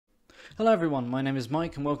Hello everyone, my name is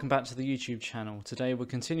Mike and welcome back to the YouTube channel. Today we're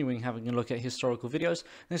continuing having a look at historical videos.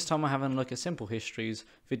 This time we're having a look at Simple History's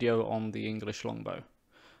video on the English longbow.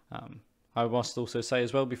 I must also say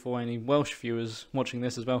as well, before any Welsh viewers watching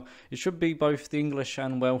this as well, it should be both the English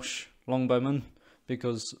and Welsh longbowmen,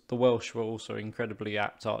 because the Welsh were also incredibly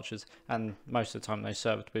apt archers, and most of the time they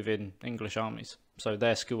served within English armies, so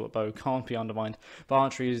their skill at bow can't be undermined. But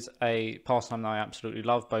archery is a pastime that I absolutely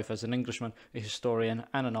love, both as an Englishman, a historian,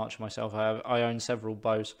 and an archer myself. I own several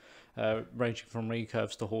bows, ranging from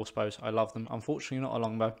recurves to horse bows. I love them. Unfortunately not a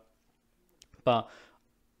longbow, but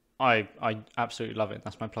I absolutely love it.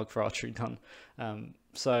 That's my plug for archery done.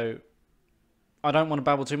 So I don't want to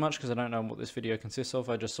babble too much because I don't know what this video consists of.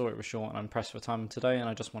 I just saw it was short and I'm pressed for time today, and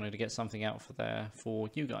I just wanted to get something out for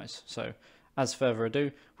you guys. So as further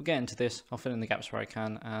ado, we'll get into this. I'll fill in the gaps where I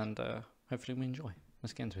can, and hopefully we enjoy.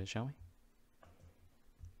 Let's get into it, shall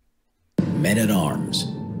we? Men-at-arms.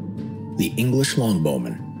 The English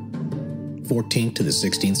longbowman. 14th to the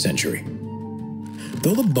 16th century.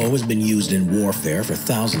 Though the bow has been used in warfare for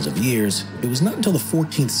thousands of years, it was not until the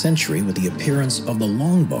 14th century, with the appearance of the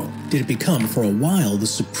longbow, did it become for a while the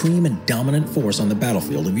supreme and dominant force on the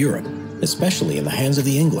battlefield of Europe, especially in the hands of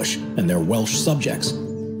the English and their Welsh subjects.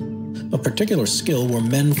 Of particular skill were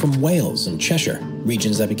men from Wales and Cheshire,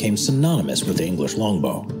 regions that became synonymous with the English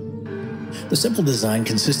longbow. The simple design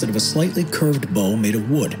consisted of a slightly curved bow made of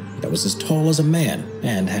wood that was as tall as a man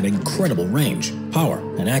and had incredible range, power,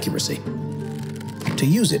 and accuracy. To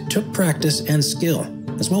use it took practice and skill,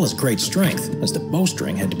 as well as great strength, as the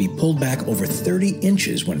bowstring had to be pulled back over 30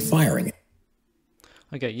 inches when firing it.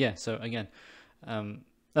 Okay, yeah, so again,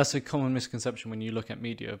 that's a common misconception when you look at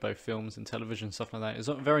media, both films and television, stuff like that, is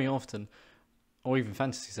that very often, or even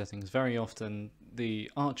fantasy settings, very often the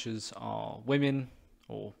archers are women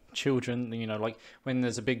or children. You know, like when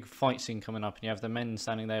there's a big fight scene coming up and you have the men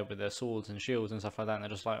standing there with their swords and shields and stuff like that, and they're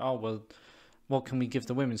just like, oh, well, what can we give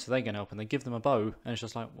the women so they can help? And they give them a bow, and it's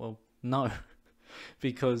just like, well, no.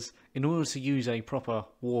 Because in order to use a proper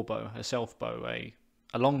war bow, a self bow, a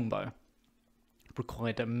long bow,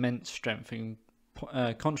 required immense strength. And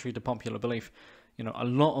contrary to popular belief, you know, a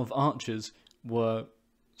lot of archers were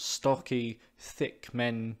stocky, thick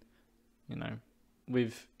men, you know,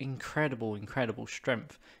 with incredible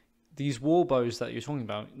strength. These war bows that you're talking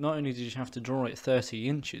about, not only did you have to draw it 30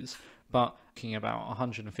 inches, but talking about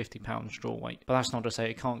 150 pounds draw weight. But that's not to say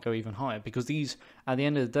it can't go even higher, because these, at the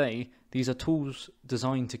end of the day, these are tools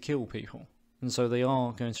designed to kill people. And so they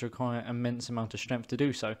are going to require an immense amount of strength to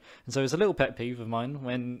do so. And so it's a little pet peeve of mine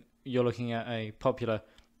when you're looking at a popular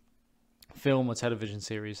film or television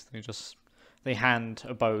series, they hand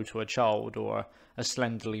a bow to a child or a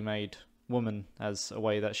slenderly made woman as a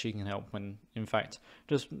way that she can help, when in fact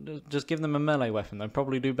just give them a melee weapon, they'll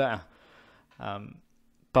probably do better.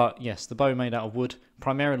 But yes, the bow made out of wood,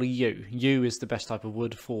 primarily yew. Yew is the best type of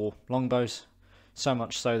wood for longbows, so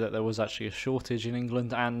much so that there was actually a shortage in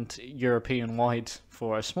England and European-wide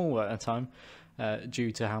for a small amount of time,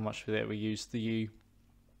 due to how much of it we used the yew.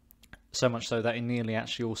 So much so that it nearly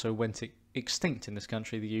actually also went extinct in this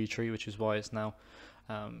country, the yew tree, which is why it's now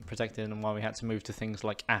protected, and why we had to move to things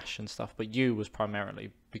like ash and stuff. But yew was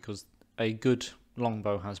primarily because a good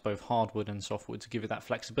longbow has both hardwood and softwood to give it that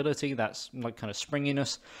flexibility, that's like kind of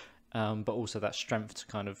springiness, but also that strength to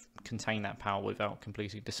kind of contain that power without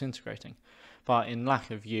completely disintegrating. But in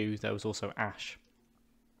lack of yew, there was also ash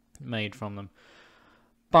made from them.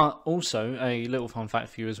 But also, a little fun fact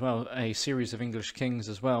for you as well, a series of English kings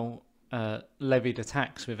as well levied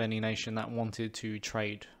attacks with any nation that wanted to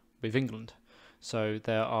trade with England. So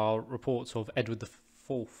there are reports of Edward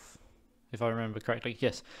IV, if I remember correctly.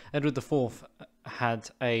 Yes, Edward IV had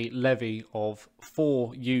a levy of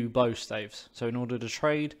 4 yew bow staves. So in order to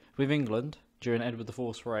trade with England during Edward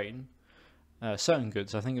IV's reign, certain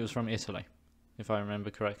goods, I think it was from Italy, if I remember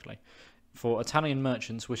correctly, for Italian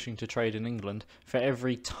merchants wishing to trade in England, for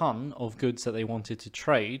every ton of goods that they wanted to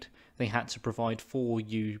trade, they had to provide 4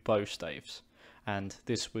 yew bow staves. And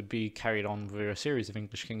this would be carried on with a series of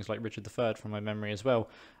English kings like Richard III, from my memory as well,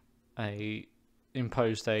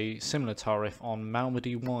 imposed a similar tariff on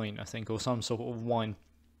Malmedy wine, I think, or some sort of wine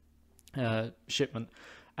shipment,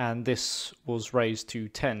 and this was raised to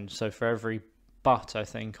 10. So for every butt, I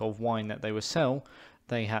think, of wine that they would sell,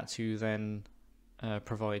 they had to then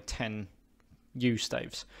provide 10 yew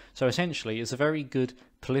staves. So essentially, it's a very good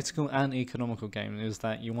political and economical game. Is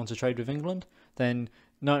that you want to trade with England, then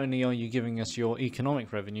not only are you giving us your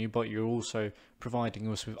economic revenue, but you're also providing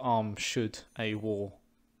us with arms should a war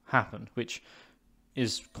happen, which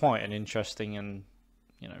is quite an interesting and,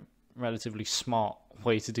 you know, relatively smart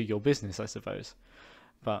way to do your business, I suppose.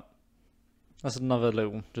 But That's another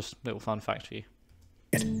little fun fact for you.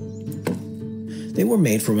 They were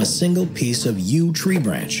made from a single piece of yew tree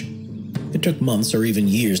branch. It took months or even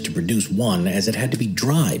years to produce one, as it had to be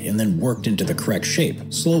dried and then worked into the correct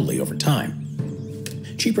shape slowly over time.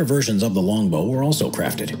 Cheaper versions of the longbow were also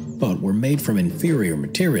crafted, but were made from inferior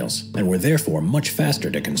materials and were therefore much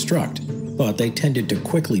faster to construct. But they tended to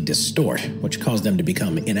quickly distort, which caused them to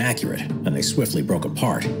become inaccurate, and they swiftly broke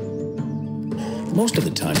apart. Most of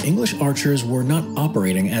the time, English archers were not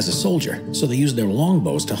operating as a soldier, so they used their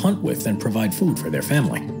longbows to hunt with and provide food for their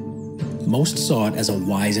family. Most saw it as a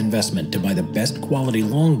wise investment to buy the best quality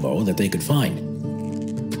longbow that they could find.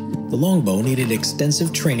 The longbow needed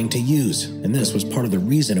extensive training to use, and this was part of the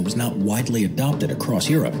reason it was not widely adopted across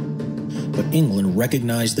Europe. But England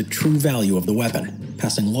recognized the true value of the weapon,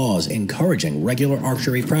 passing laws encouraging regular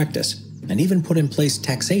archery practice, and even put in place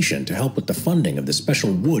taxation to help with the funding of the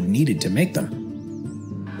special wood needed to make them.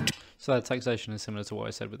 So that taxation is similar to what I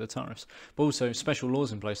said with the tariffs. But also special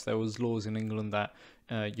laws in place. There was laws in England that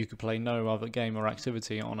you could play no other game or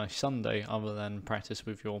activity on a Sunday other than practice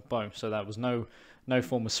with your bow. So that was no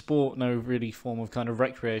form of sport, no really form of kind of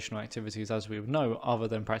recreational activities as we would know other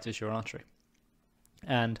than practice your archery.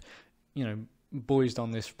 And, you know, boys done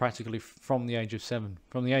this practically from the age of 7.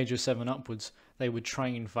 From the age of 7 upwards, they would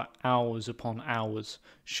train for hours upon hours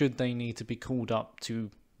should they need to be called up to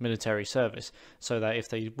military service, so that if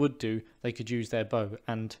they would do, they could use their bow.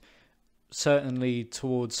 And certainly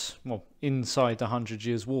towards, well, inside the 100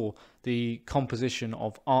 Years' War, the composition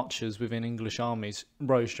of archers within English armies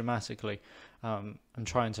rose dramatically. I'm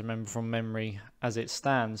trying to remember from memory as it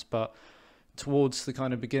stands, but towards the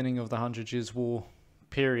kind of beginning of the 100 Years' War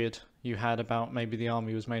period, you had about, maybe the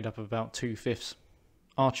army was made up of about 2/5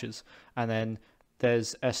 archers, and then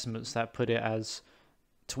there's estimates that put it as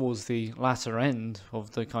towards the latter end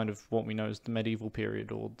of the kind of what we know as the medieval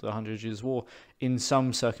period or the 100 Years' War. In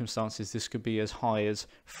some circumstances, this could be as high as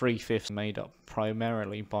 3/5 made up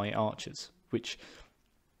primarily by archers, which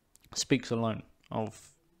speaks alone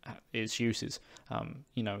of its uses.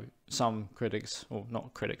 You know, some critics, or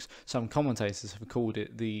not critics, some commentators have called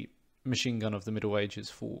it the machine gun of the Middle Ages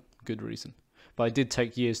for good reason. But it did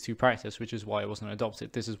take years to practice, which is why it wasn't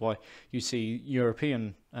adopted. This is why you see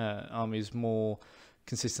European armies more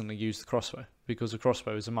consistently use the crossbow, because the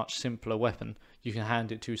crossbow is a much simpler weapon. You can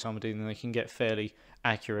hand it to somebody and they can get fairly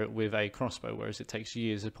accurate with a crossbow, whereas it takes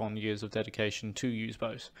years upon years of dedication to use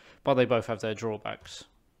bows. But they both have their drawbacks,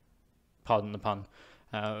 pardon the pun,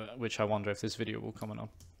 which I wonder if this video will comment on.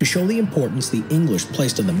 To show the importance the English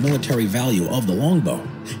placed on the military value of the longbow,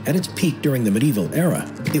 at its peak during the medieval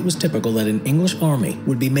era, it was typical that an English army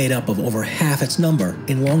would be made up of over half its number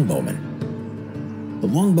in longbowmen. The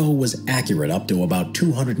longbow was accurate up to about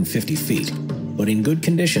 250 feet, but in good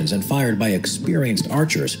conditions and fired by experienced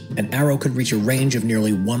archers, an arrow could reach a range of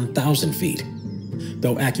nearly 1,000 feet,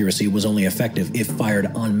 though accuracy was only effective if fired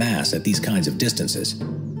en masse at these kinds of distances.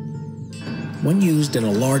 When used in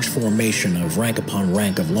a large formation of rank upon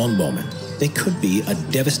rank of longbowmen, they could be a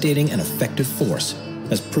devastating and effective force,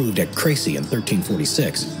 as proved at Crécy in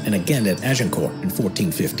 1346 and again at Agincourt in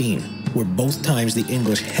 1415, where both times the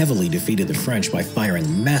English heavily defeated the French by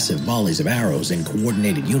firing massive volleys of arrows in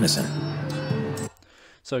coordinated unison.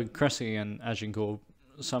 So Crécy and Agincourt,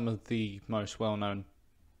 some of the most well-known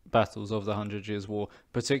battles of the 100 Years' War,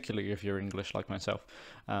 particularly if you're English like myself.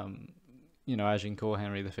 You know, Agincourt,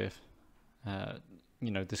 Henry V. You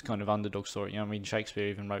know, this kind of underdog story. You know, I mean, Shakespeare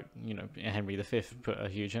even wrote, you know, Henry V put a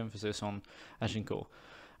huge emphasis on Agincourt.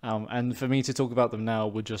 And for me to talk about them now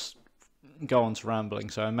would just go on to rambling,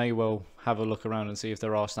 so I may well have a look around and see if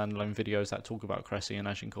there are standalone videos that talk about Crécy and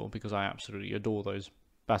Agincourt, because I absolutely adore those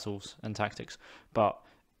battles and tactics. But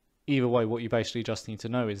either way, what you basically just need to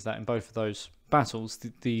know is that in both of those battles,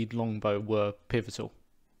 the longbow were pivotal,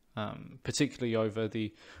 particularly over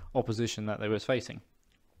the opposition that they were facing.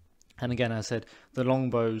 And again, as I said, the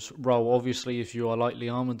longbow's role, obviously, if you are lightly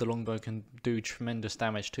armoured, the longbow can do tremendous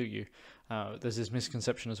damage to you. There's this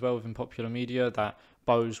misconception as well within popular media that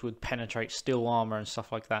bows would penetrate steel armour and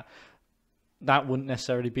stuff like that. That wouldn't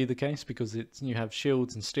necessarily be the case, because you have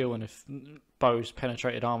shields and steel, and if bows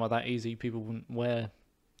penetrated armour that easy, people wouldn't wear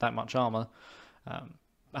that much armour.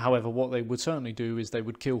 However, what they would certainly do is they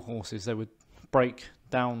would kill horses, they would break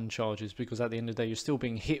down charges, because at the end of the day you're still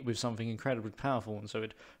being hit with something incredibly powerful, and so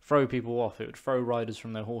it'd throw people off, it would throw riders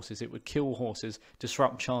from their horses, it would kill horses,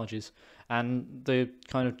 disrupt charges, and the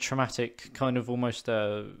kind of traumatic, kind of almost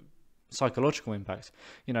psychological impact.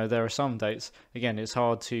 You know, there are some dates, again, it's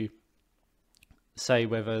hard to say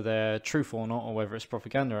whether they're truthful or not, or whether it's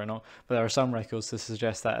propaganda or not, but there are some records to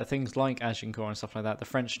suggest that things like Agincourt and stuff like that, the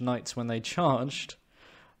French knights, when they charged,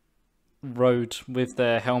 rode with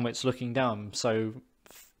their helmets looking down. So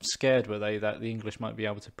scared were they that the English might be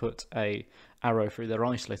able to put a arrow through their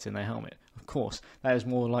eye slit in their helmet. Of course, that is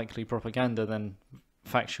more likely propaganda than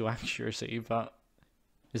factual accuracy, but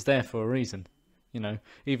is there for a reason. You know,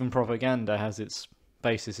 even propaganda has its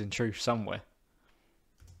basis in truth somewhere.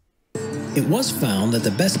 It was found that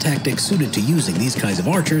the best tactic suited to using these kinds of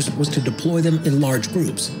archers was to deploy them in large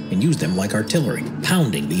groups and use them like artillery,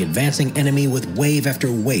 pounding the advancing enemy with wave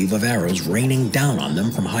after wave of arrows raining down on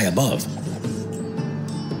them from high above.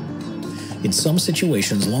 In some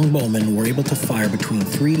situations, longbowmen were able to fire between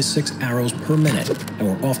 3 to 6 arrows per minute and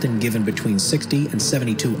were often given between 60 and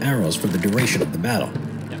 72 arrows for the duration of the battle.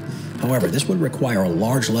 However, this would require a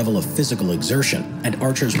large level of physical exertion, and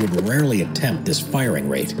archers would rarely attempt this firing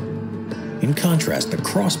rate. In contrast, the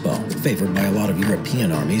crossbow, favored by a lot of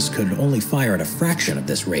European armies, could only fire at a fraction of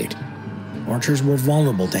this rate. Archers were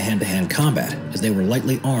vulnerable to hand-to-hand combat, as they were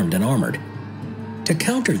lightly armed and armored. To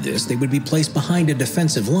counter this, they would be placed behind a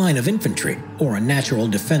defensive line of infantry, or a natural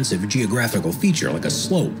defensive geographical feature like a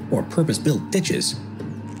slope or purpose-built ditches.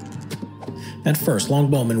 At first,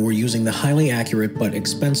 longbowmen were using the highly accurate but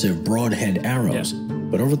expensive broadhead arrows.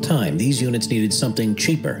 But over time, these units needed something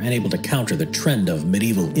cheaper and able to counter the trend of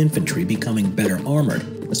medieval infantry becoming better armored,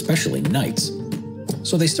 especially knights.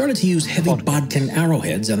 So they started to use heavy bodkin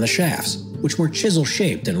arrowheads on the shafts, which were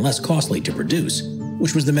chisel-shaped and less costly to produce,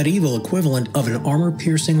 which was the medieval equivalent of an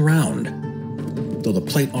armor-piercing round, though the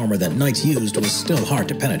plate armor that knights used was still hard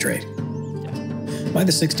to penetrate. By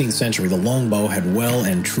the 16th century, the longbow had well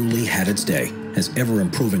and truly had its day, as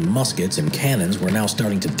ever-improving muskets and cannons were now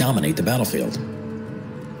starting to dominate the battlefield.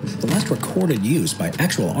 The last recorded use by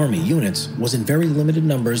actual army units was in very limited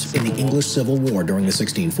numbers in the English Civil War during the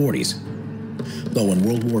 1640s. Though in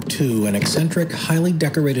World War II, an eccentric, highly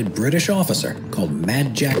decorated British officer called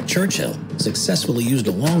Mad Jack Churchill successfully used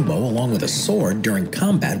a longbow along with a sword during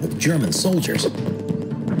combat with German soldiers.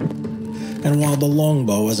 And while the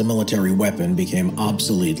longbow as a military weapon became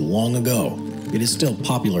obsolete long ago, it is still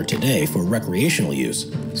popular today for recreational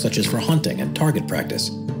use, such as for hunting and target practice.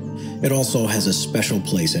 It also has a special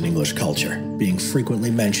place in English culture, being frequently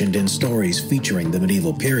mentioned in stories featuring the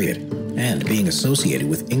medieval period, and being associated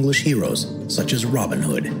with English heroes such as Robin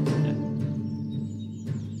Hood.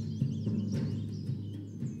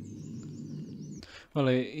 Well,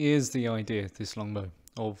 it is the idea, this longbow,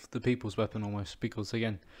 of the people's weapon almost, because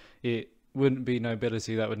again, it wouldn't be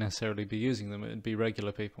nobility that would necessarily be using them, it would be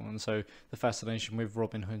regular people. And so the fascination with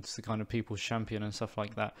Robin Hood's the kind of people's champion and stuff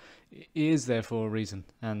like that is there for a reason.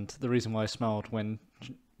 And the reason why I smiled when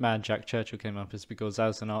Mad Jack Churchill came up is because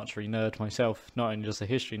as an archery nerd myself, not only just a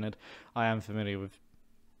history nerd, I am familiar with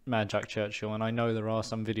Mad Jack Churchill, and I know there are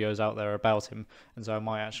some videos out there about him, and so I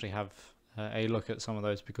might actually have a look at some of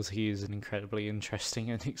those because he is an incredibly interesting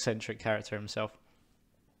and eccentric character himself.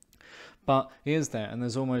 But he is there, and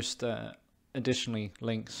there's almost additionally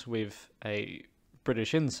links with a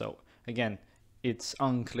British insult. Again, it's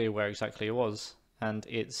unclear where exactly it was, and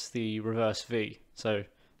it's the reverse V. So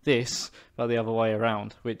this, but the other way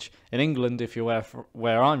around, which in England, if you're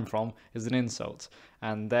where I'm from, is an insult.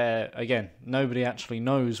 And there, again, nobody actually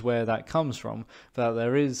knows where that comes from, but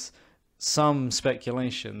there is some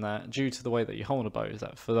speculation that due to the way that you hold a bow,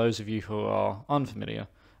 that for those of you who are unfamiliar,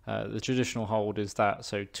 the traditional hold is that,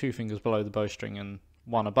 so 2 fingers below the bowstring and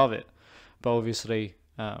 1 above it. But obviously,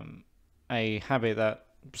 a habit that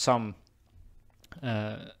some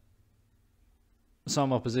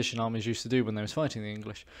opposition armies used to do when they was fighting the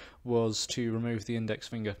English was to remove the index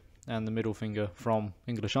finger and the middle finger from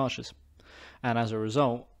English archers. And as a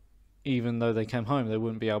result, even though they came home, they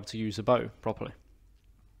wouldn't be able to use a bow properly.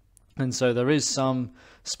 And so there is some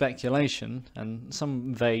speculation and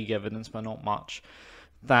some vague evidence, but not much,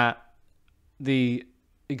 that the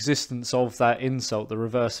existence of that insult, the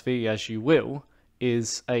reverse V as you will,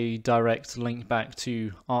 is a direct link back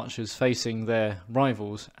to archers facing their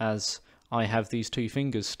rivals as, I have these 2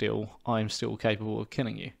 fingers still, I'm still capable of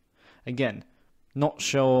killing you. Again, not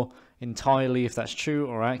sure entirely if that's true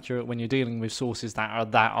or accurate. When you're dealing with sources that are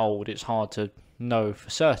that old, it's hard to know for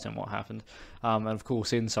certain what happened. And of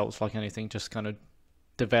course, insults, like anything, just kind of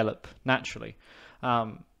develop naturally.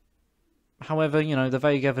 However, you know, the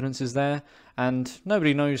vague evidence is there, and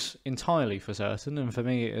nobody knows entirely for certain, and for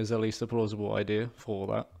me it is at least a plausible idea for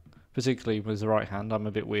that. Particularly with the right hand. I'm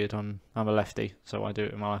a bit weird, I'm a lefty, so I do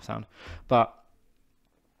it with my left hand. But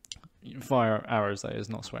fire arrows, that is,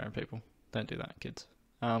 not swearing people. Don't do that, kids.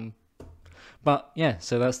 But yeah,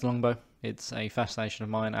 so that's the longbow. It's a fascination of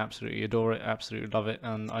mine, absolutely adore it, absolutely love it,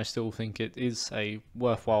 and I still think it is a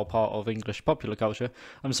worthwhile part of English popular culture.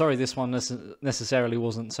 I'm sorry this one necessarily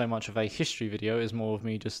wasn't so much of a history video, it's more of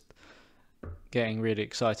me just getting really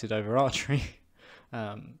excited over archery.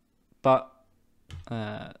 But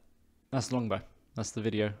that's the longbow. That's the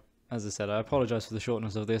video. As I said, I apologise for the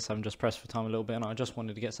shortness of this. I'm just pressed for time a little bit, and I just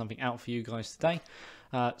wanted to get something out for you guys today.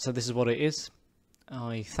 So this is what it is.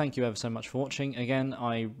 I thank you ever so much for watching. Again,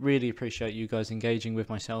 I really appreciate you guys engaging with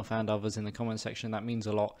myself and others in the comment section. That means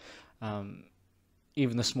a lot.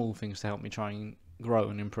 Even the small things to help me try and grow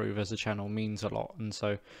and improve as a channel means a lot. And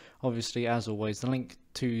so obviously, as always, the link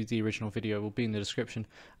to the original video will be in the description,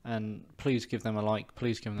 and please give them a like,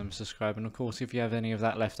 please give them a subscribe, and of course if you have any of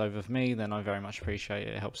that left over for me, then I very much appreciate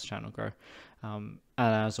it. It helps the channel grow. And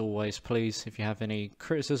as always, please, if you have any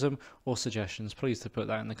criticism or suggestions, please to put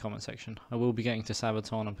that in the comment section. I will be getting to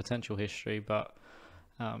Sabaton and potential history, but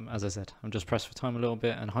as I said, I'm just pressed for time a little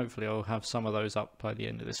bit, and hopefully I'll have some of those up by the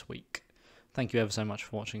end of this week. Thank you ever so much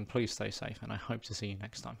for watching. Please stay safe, and I hope to see you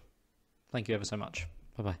next time. Thank you ever so much.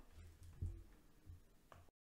 Bye bye.